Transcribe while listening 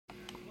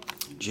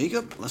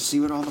Jacob, let's see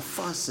what all the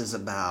fuss is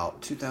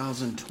about.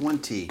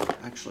 2020.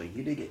 Actually,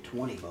 you did get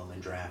 20 Bowman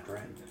draft,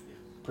 right?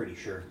 Pretty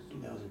sure.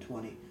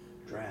 2020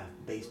 draft,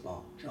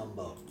 baseball,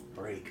 jumbo,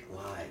 break,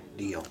 live,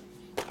 deal.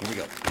 Here we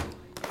go.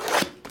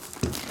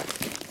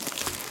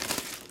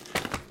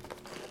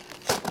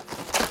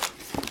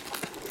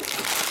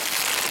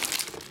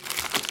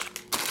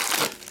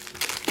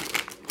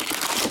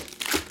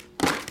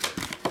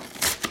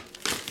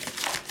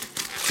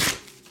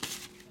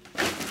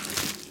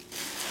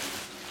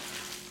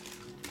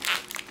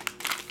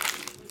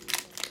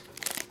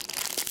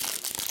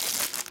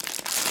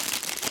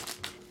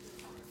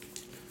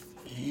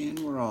 And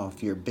we're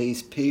off. Your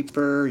base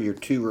paper, your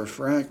 2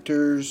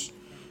 refractors,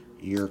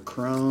 your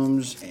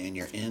chromes, and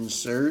your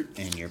insert,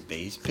 and your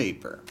base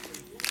paper.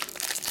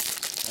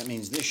 That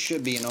means this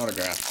should be an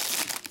autograph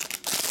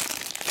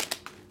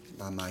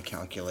by my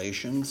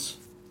calculations.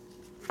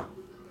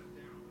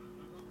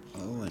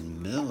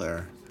 Owen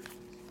Miller.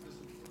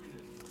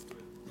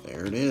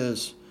 There it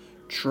is.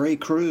 Trey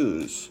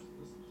Cruz.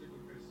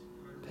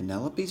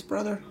 Penelope's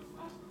brother?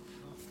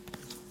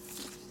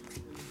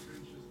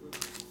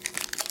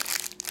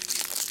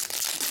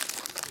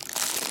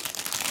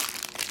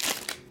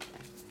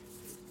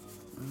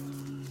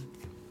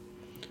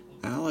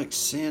 Alex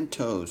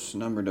Santos,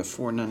 numbered to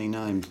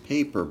 499,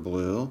 paper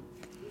blue.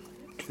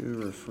 2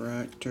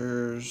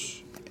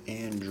 refractors.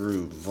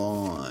 Andrew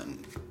Vaughn.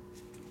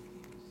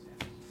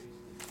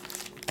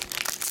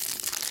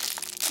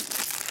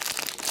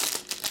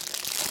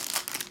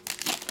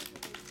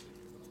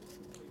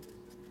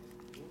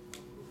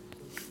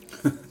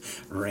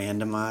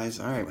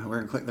 Randomize. All right, we're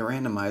going to click the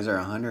randomizer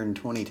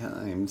 120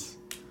 times.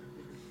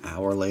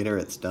 Hour later,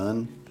 it's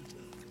done.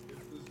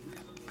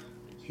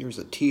 Here's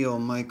a T.O.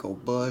 Michael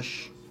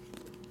Bush.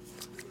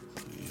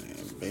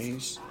 And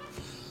base.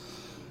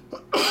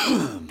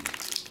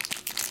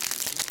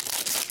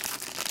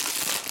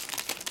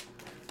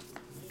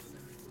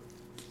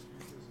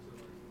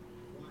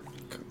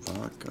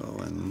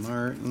 Cavaco and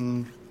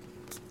Martin.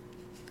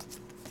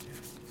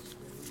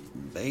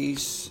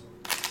 Base.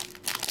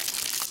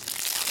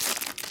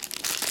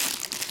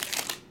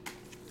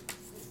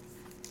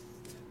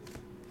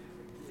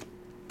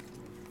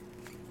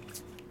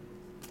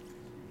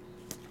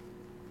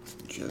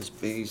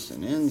 Just base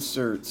and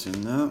inserts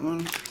in that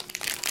one.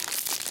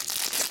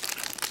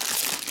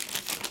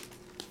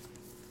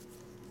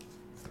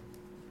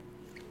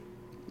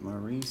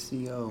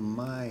 Mauricio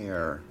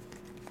Meyer.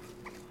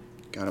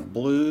 Got a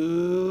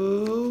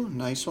blue.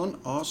 Nice one.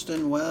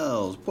 Austin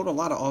Wells. Pulled a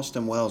lot of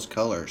Austin Wells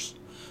colors.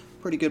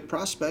 Pretty good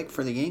prospect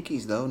for the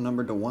Yankees, though.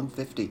 Numbered to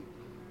 150.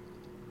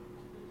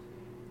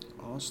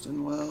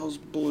 Austin Wells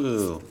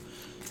blue.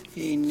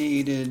 He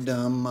needed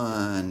the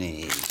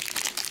money.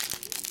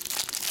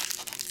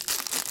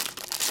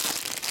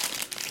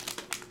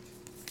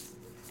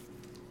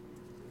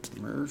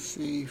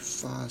 Murphy,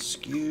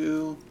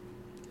 Foscue.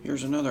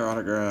 Here's another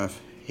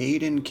autograph.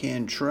 Hayden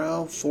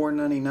Cantrell,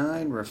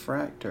 499,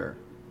 refractor.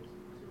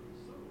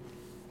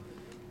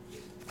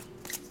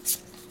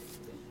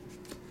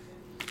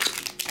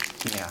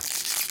 Yeah.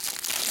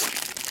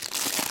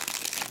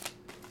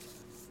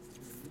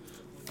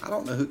 I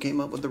don't know who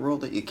came up with the rule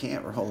that you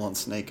can't roll on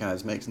snake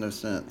eyes. Makes no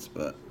sense,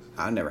 but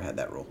I never had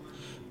that rule.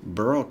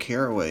 Burl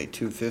Caraway,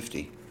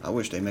 250. I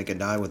wish they make a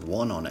die with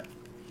 1 on it.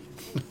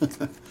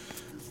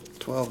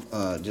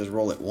 12, just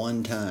roll it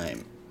 1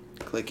 time.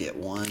 Click it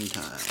 1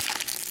 time.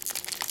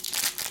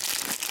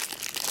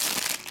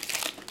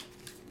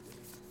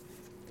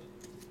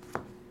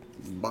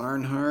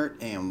 Barnhart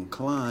and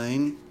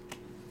Klein.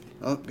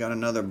 Oh, got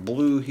another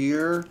blue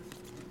here.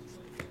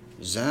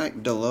 Zach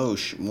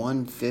Deloche,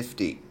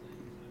 150.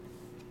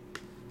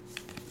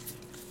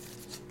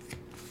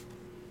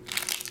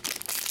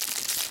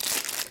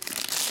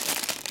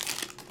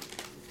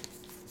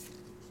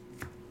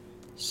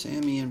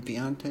 Sammy and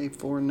Piante,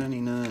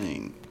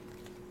 499.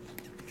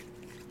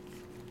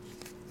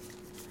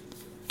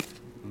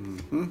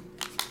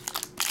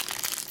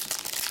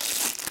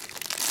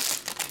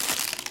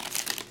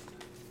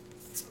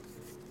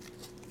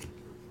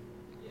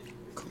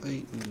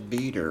 Clayton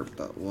Beater,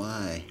 but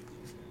why?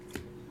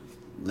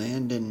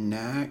 Landon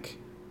Knack,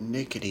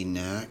 Nickety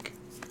Knack,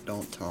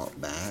 don't talk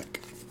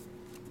back.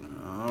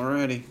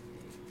 Alrighty.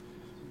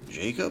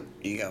 Jacob,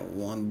 you got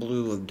 1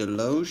 blue of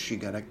Deloche. You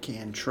got a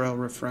Cantrell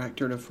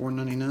refractor to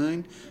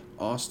 499.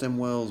 Austin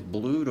Wells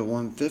blue to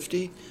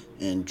 150.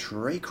 And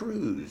Trey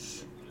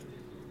Cruz.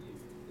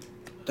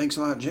 Thanks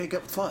a lot,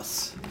 Jacob.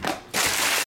 Fuss.